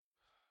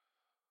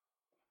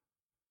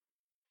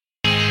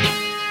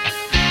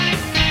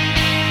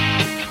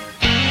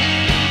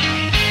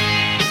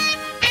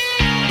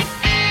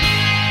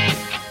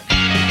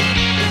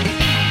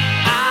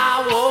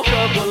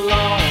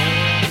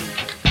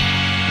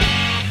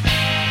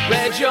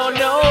Read your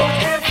note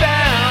and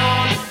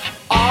found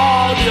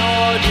all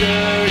your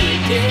dirty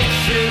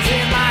dishes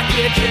in my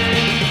kitchen.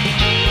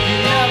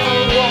 You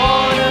never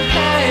wanna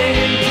hang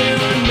and do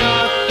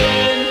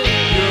nothing.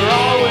 You're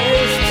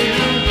always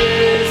too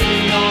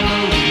busy on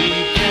the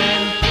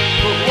weekend.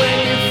 But when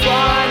you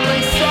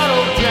finally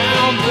settle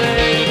down,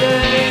 baby,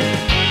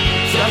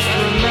 just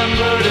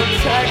remember to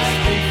text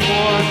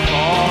before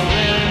calling.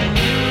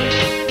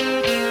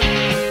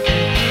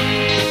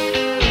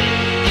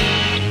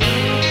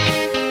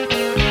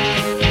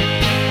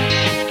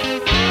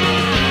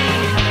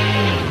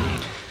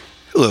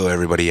 Hello,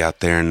 everybody out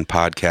there in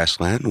podcast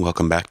land.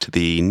 Welcome back to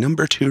the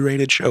number 2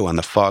 rated show on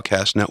the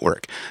Fawcast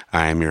Network.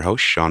 I am your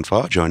host, Sean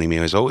Faw. Joining me,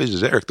 as always,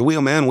 is Eric the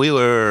Wheelman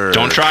Wheeler.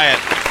 Don't try it.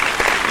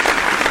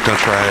 Don't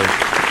try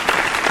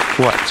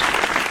what?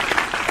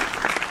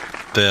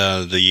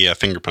 The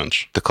finger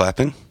punch. The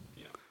clapping?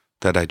 Yeah.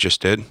 That I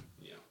just did?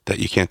 Yeah. That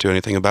you can't do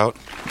anything about?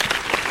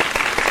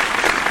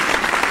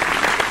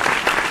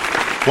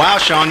 Wow,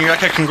 Sean, you're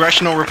like a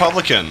congressional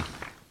Republican.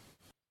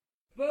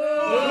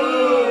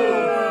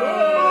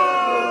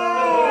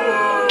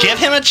 Give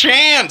him a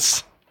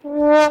chance! You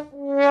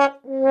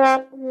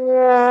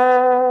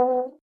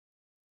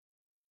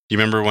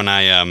remember when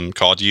I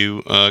called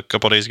you a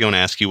couple days ago and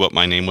asked you what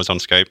my name was on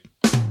Skype?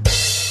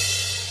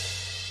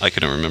 I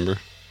couldn't remember.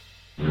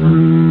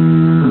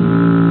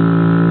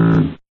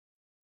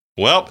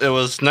 Well, it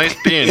was nice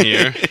being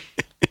here.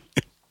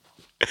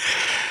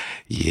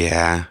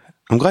 Yeah.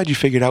 I'm glad you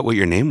figured out what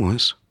your name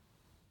was.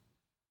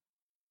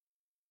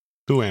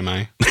 Who am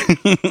I?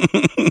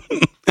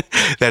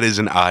 That is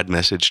an odd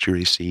message to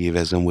receive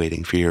as I'm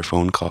waiting for your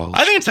phone call.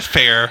 I think it's a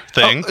fair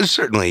thing. Oh,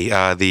 certainly,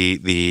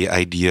 the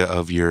idea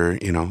of your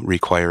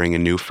requiring a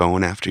new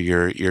phone after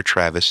your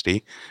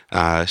travesty.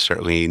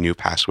 Certainly, new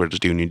passwords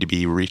do need to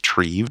be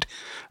retrieved.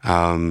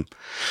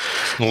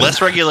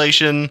 Less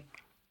regulation,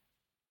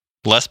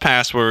 less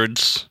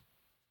passwords,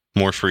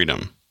 more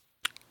freedom.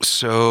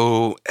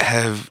 So,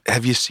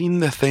 have you seen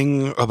the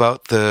thing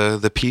about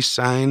the peace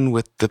sign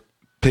with the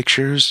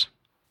pictures?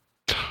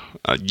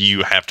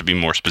 You have to be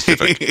more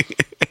specific.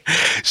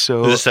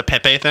 So, is this a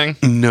Pepe thing?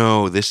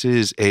 No, this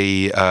is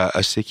a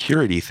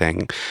security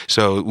thing.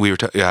 So we were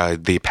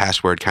the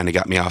password kind of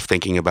got me off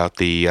thinking about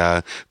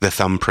the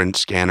thumbprint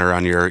scanner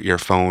on your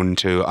phone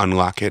to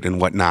unlock it and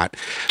whatnot.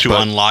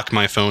 Unlock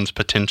my phone's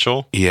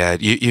potential? Yeah,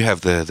 you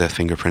have the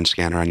fingerprint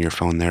scanner on your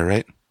phone there,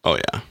 right? Oh,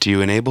 yeah. Do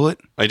you enable it?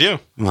 I do.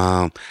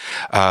 Well,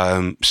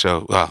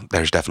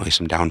 there's definitely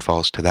some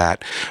downfalls to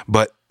that.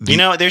 But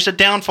there's a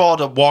downfall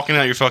to walking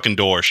out your fucking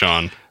door,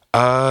 Sean.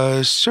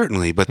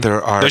 Certainly, but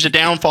there's a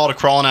downfall to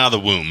crawling out of the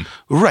womb.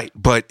 Right,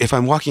 but if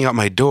I'm walking out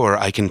my door,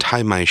 I can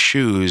tie my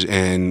shoes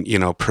and,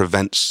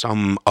 prevent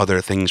some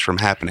other things from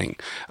happening.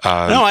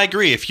 No, I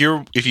agree. If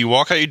you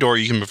walk out your door,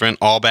 you can prevent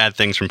all bad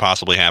things from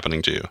possibly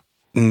happening to you.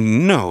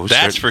 No,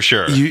 that's for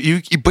sure.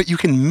 But you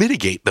can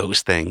mitigate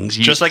those things.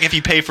 Just like if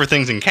you pay for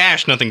things in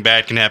cash, nothing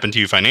bad can happen to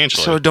you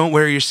financially. So don't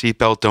wear your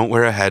seatbelt. Don't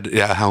wear a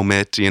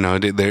helmet.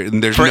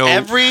 There's for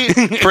every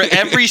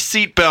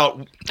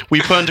seatbelt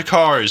we put into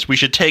cars, we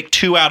should take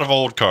 2 out of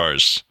old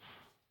cars.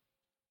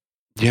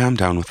 Yeah, I'm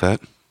down with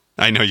that.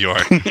 I know you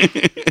are.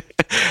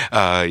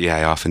 Yeah,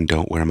 I often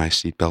don't wear my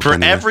seatbelt.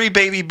 For every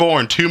baby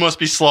born, 2 must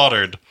be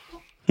slaughtered.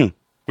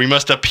 We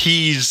must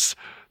appease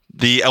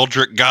the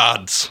Eldritch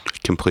gods.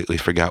 Completely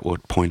forgot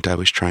what point I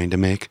was trying to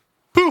make.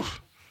 Whew.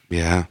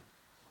 Yeah.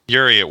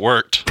 Yuri, it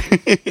worked.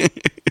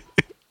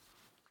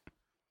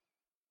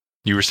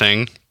 You were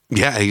saying?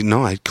 Yeah,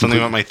 something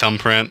about my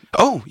thumbprint.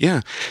 Oh,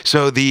 yeah.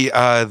 So the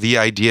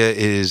idea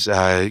is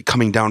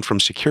coming down from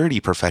security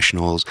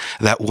professionals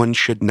that one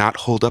should not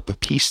hold up a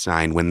peace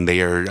sign when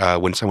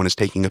when someone is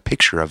taking a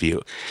picture of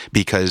you,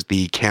 because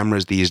the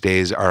cameras these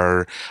days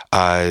are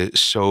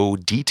so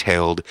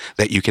detailed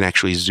that you can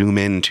actually zoom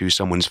into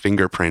someone's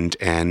fingerprint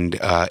and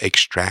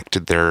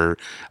extract their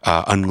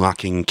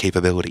unlocking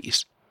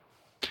capabilities.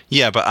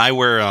 Yeah, but I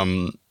wear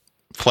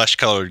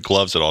flesh-colored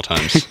gloves at all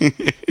times.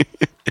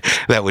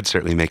 That would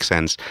certainly make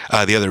sense.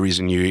 The other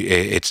reason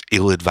it's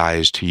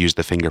ill-advised to use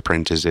the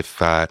fingerprint is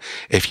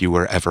if you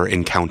were ever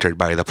encountered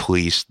by the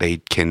police, they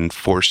can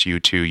force you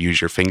to use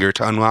your finger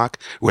to unlock,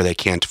 where they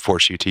can't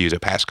force you to use a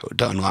passcode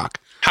to unlock.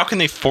 How can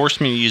they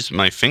force me to use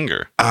my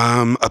finger?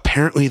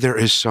 Apparently there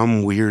is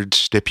some weird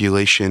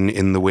stipulation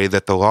in the way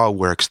that the law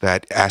works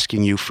that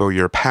asking you for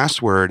your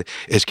password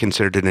is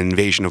considered an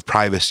invasion of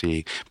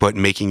privacy, but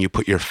making you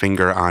put your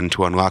finger on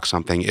to unlock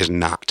something is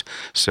not.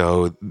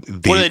 So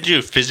what do they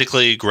do?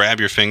 Physically grab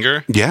your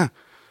finger? Yeah.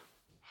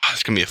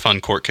 It's going to be a fun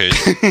court case.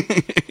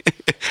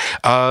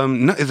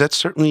 No, that's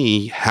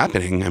certainly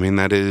happening. I mean,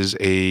 that is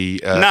a...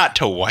 Not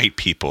to white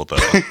people, though.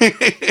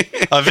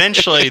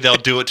 Eventually, they'll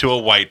do it to a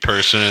white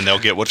person, and they'll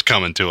get what's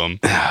coming to them.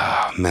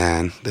 Oh,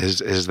 man.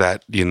 Is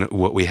that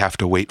what we have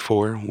to wait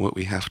for? What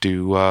we have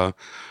to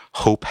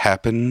hope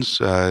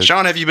happens?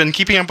 Sean, have you been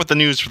keeping up with the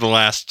news for the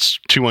last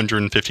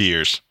 250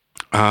 years?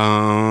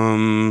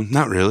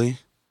 Not really.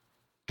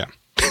 Yeah.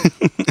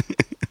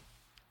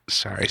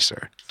 Sorry,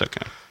 sir. It's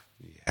okay.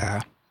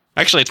 Yeah.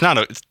 Actually,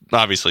 it's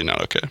obviously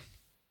not okay.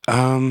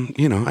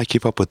 I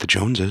keep up with the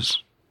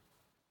Joneses.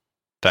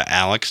 The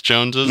Alex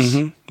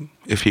Joneses?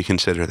 If you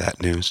consider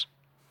that news.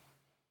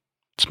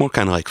 It's more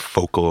kind of like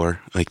folklore,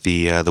 like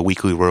the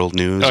Weekly World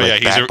News,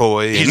 like Bat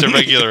Boy. He's a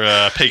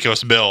regular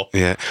Pecos Bill.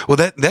 Yeah. Well,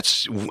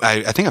 that's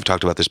I think I've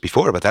talked about this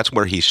before, but that's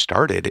where he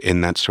started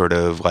in that sort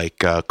of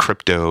like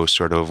crypto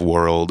sort of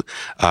world,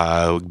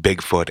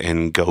 Bigfoot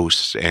and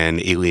ghosts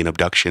and alien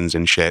abductions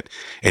and shit.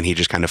 And he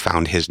just kind of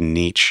found his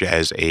niche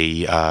as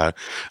a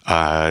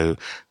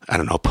I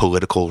don't know,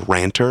 political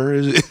ranter.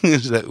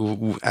 Is that,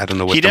 I don't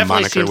know what he the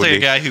moniker definitely seems would like be. a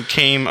guy who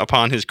came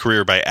upon his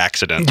career by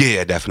accident.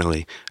 Yeah,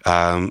 definitely.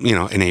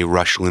 In a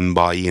Rush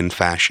Limbaugh'ian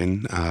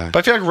fashion. But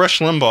I feel like Rush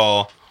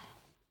Limbaugh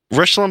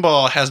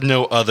has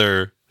no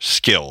other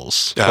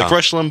skills. Like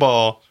Rush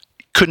Limbaugh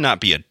could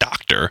not be a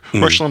doctor.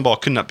 Rush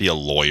Limbaugh could not be a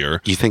lawyer.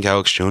 You think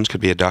Alex Jones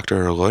could be a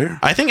doctor or a lawyer?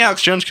 I think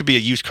Alex Jones could be a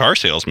used car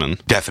salesman.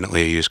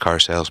 Definitely a used car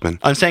salesman.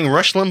 I'm saying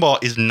Rush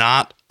Limbaugh is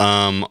not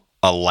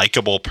a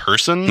likable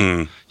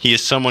person. He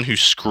is someone who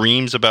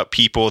screams about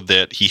people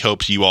that he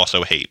hopes you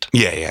also hate.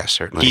 Yeah,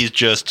 certainly. He's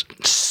just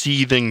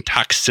seething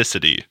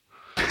toxicity.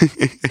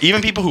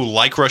 Even people who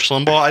like Rush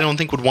Limbaugh, I don't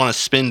think would want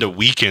to spend a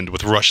weekend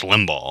with Rush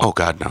Limbaugh. Oh,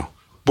 God, no.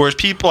 Whereas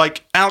people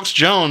like Alex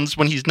Jones,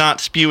 when he's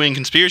not spewing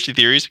conspiracy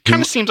theories,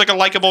 kind of seems like a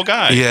likable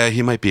guy. Yeah,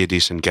 he might be a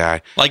decent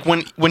guy. Like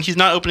when he's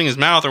not opening his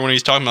mouth or when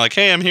he's talking about like,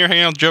 hey, I'm here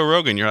hanging out with Joe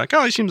Rogan, you're like,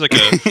 oh, he seems like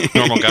a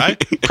normal guy.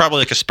 Probably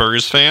like a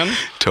Spurs fan.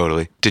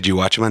 Totally. Did you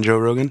watch him on Joe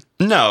Rogan?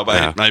 No,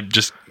 but I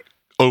just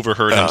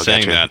overheard him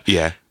saying that.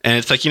 Yeah. And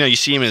it's like, you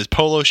see him in his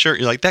polo shirt.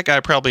 You're like, that guy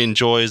probably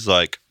enjoys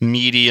like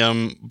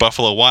medium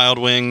Buffalo Wild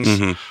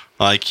Wings.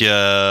 Like,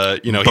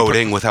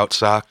 boating without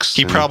socks.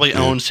 He probably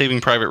owns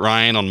Saving Private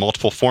Ryan on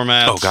multiple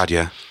formats. Oh, God,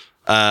 yeah.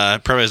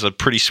 Probably has a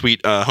pretty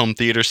sweet home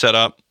theater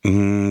setup.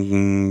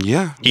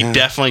 Yeah. He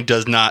definitely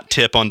does not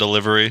tip on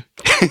delivery.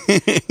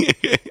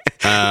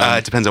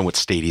 It depends on what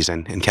state he's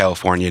in. In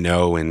California,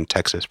 no. In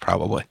Texas,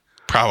 probably.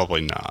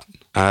 Probably not.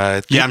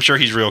 Yeah, I'm sure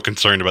he's real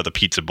concerned about the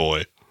pizza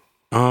boy.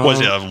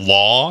 Was it a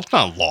law? It's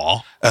not a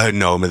law.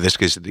 No, but this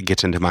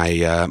gets into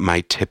my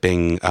my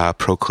tipping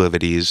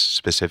proclivities,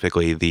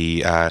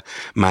 specifically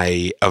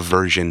my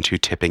aversion to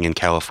tipping in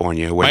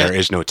California, where there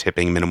is no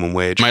tipping minimum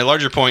wage. My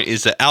larger point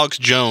is that Alex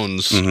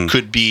Jones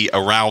could be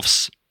a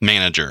Ralph's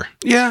manager.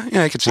 Yeah,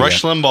 I could see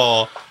Rush that.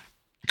 Limbaugh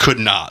could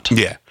not.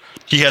 Yeah.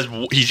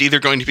 He's either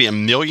going to be a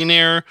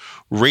millionaire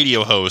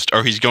radio host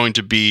or he's going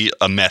to be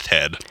a meth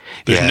head.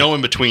 There's no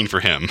in between for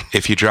him.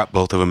 If you drop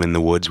both of them in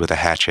the woods with a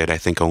hatchet, I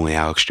think only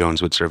Alex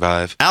Jones would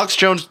survive. Alex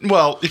Jones,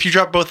 well, if you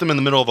drop both of them in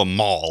the middle of a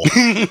mall,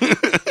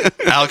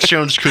 Alex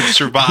Jones could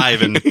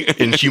survive in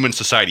human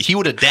society. He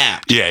would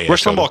adapt. Yeah,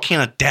 Rush totally. Limbaugh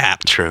can't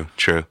adapt. True.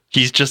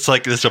 He's just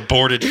like this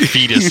aborted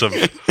fetus of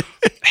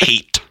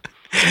hate.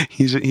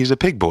 He's a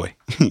pig boy.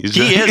 He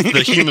is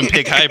the human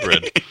pig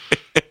hybrid.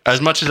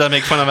 As much as I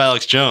make fun of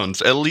Alex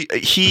Jones, at least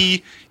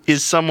he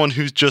is someone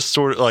who's just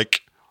sort of like,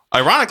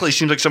 ironically,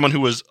 seems like someone who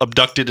was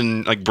abducted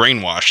and like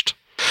brainwashed.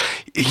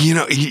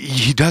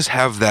 He does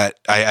have that.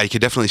 I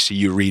could definitely see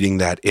you reading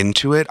that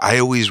into it. I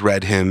always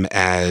read him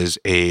as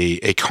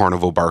a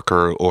carnival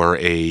barker or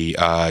a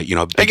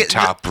big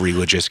top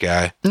religious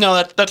guy.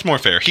 No, that's more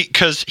fair.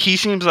 Because he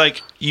seems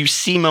like you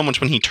see moments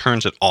when he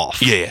turns it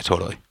off. Yeah,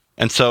 totally.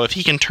 And so if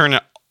he can turn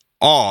it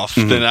off,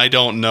 then I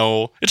don't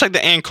know. It's like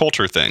the Ann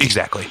Coulter thing.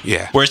 Exactly,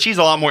 yeah. Whereas she's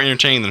a lot more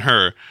entertaining than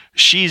her.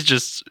 She's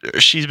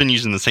been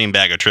using the same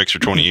bag of tricks for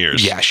 20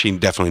 years. Yeah, she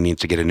definitely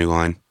needs to get a new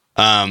line.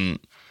 But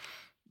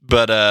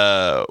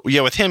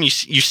with him, you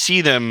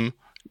see them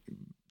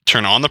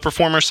turn on the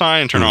performer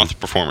sign and turn off the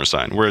performer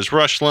sign. Whereas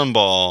Rush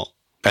Limbaugh,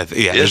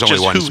 there's only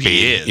just one who speed.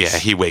 he is. Yeah,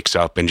 he wakes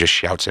up and just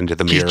shouts into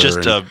the mirror. He's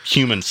just a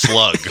human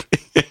slug.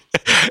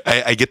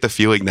 I get the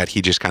feeling that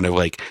he just kind of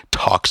like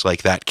talks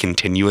like that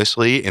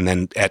continuously, and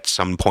then at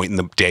some point in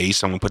the day,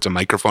 someone puts a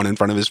microphone in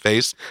front of his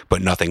face,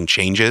 but nothing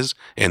changes,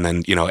 and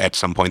then at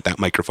some point that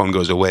microphone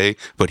goes away,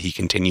 but he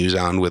continues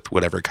on with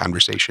whatever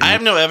conversation. I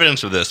have no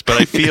evidence of this,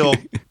 but I feel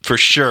for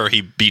sure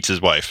he beats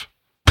his wife.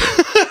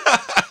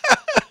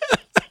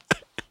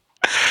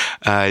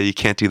 You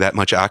can't do that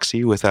much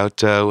oxy without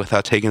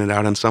taking it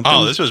out on something.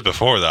 Oh, this was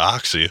before the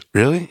oxy.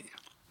 Really?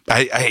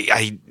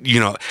 I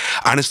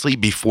honestly,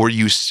 before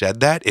you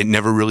said that, it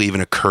never really even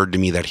occurred to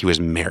me that he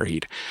was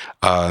married.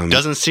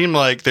 Doesn't seem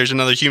like there's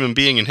another human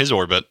being in his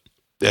orbit.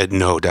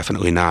 No,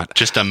 definitely not.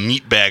 Just a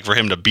meat bag for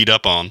him to beat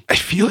up on. I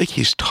feel like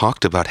he's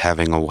talked about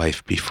having a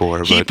wife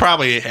before. He but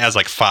probably has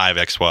like 5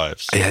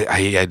 ex-wives.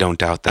 I don't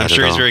doubt that. I'm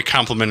sure at he's all. very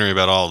complimentary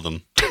about all of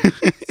them.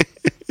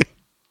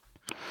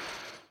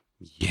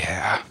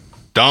 Yeah.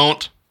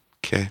 Don't.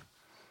 Okay.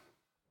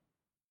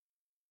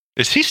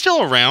 Is he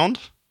still around?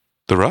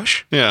 The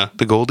Rush? Yeah.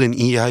 The golden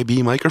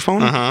EIB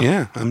microphone? Uh-huh.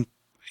 Yeah.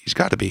 He's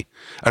got to be.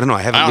 I don't know.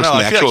 I haven't listened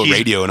to actual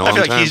radio in a long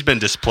time. I feel like he's been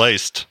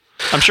displaced.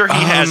 I'm sure he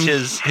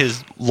has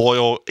his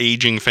loyal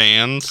aging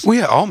fans. Well,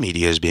 yeah, all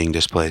media is being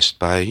displaced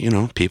by,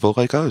 people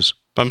like us.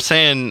 But I'm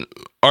saying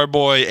our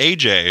boy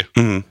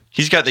AJ,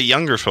 he's got the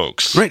younger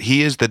folks. Right.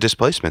 He is the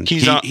displacement.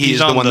 He's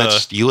the one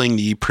that's stealing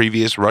the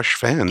previous Rush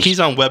fans. He's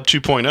on Web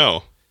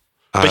 2.0.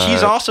 But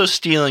he's also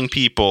stealing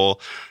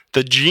people.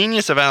 The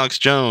genius of Alex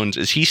Jones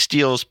is he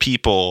steals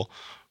people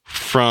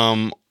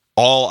from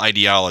all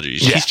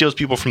ideologies. Yeah. He steals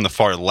people from the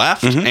far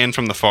left and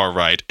from the far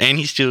right, and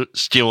he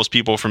steals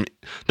people from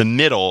the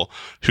middle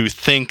who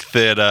think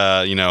that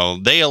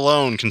they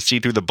alone can see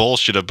through the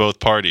bullshit of both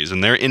parties,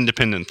 and they're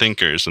independent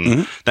thinkers.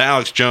 And that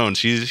Alex Jones,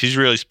 he's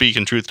really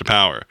speaking truth to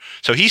power.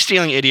 So he's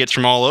stealing idiots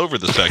from all over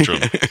the spectrum.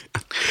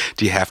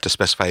 Do you have to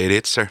specify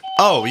idiots, sir?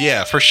 Oh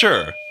yeah, for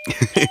sure.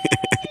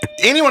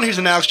 Anyone who's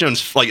an Alex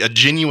Jones, like a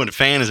genuine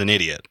fan, is an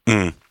idiot.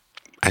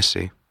 I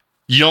see.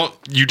 You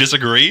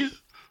disagree?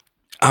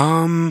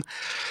 Okay,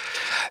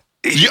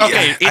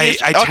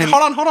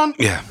 Hold on.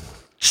 Yeah.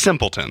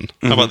 Simpleton.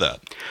 How about that?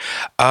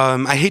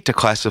 I hate to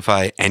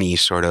classify any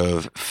sort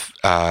of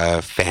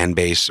fan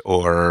base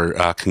or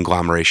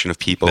conglomeration of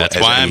people. That's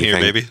as why I'm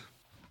anything. here, baby.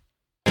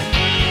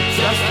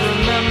 Just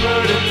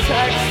remember to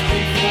text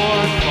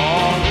before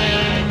calling.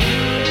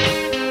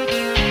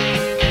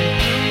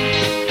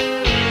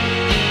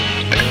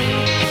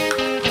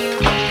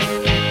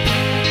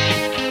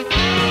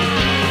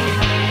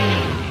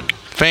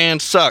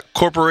 Fans suck.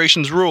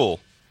 Corporations rule.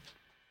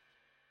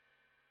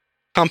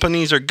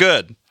 Companies are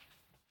good.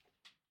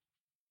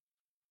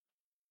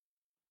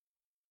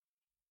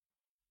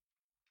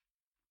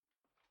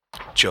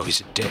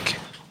 Joey's a dick.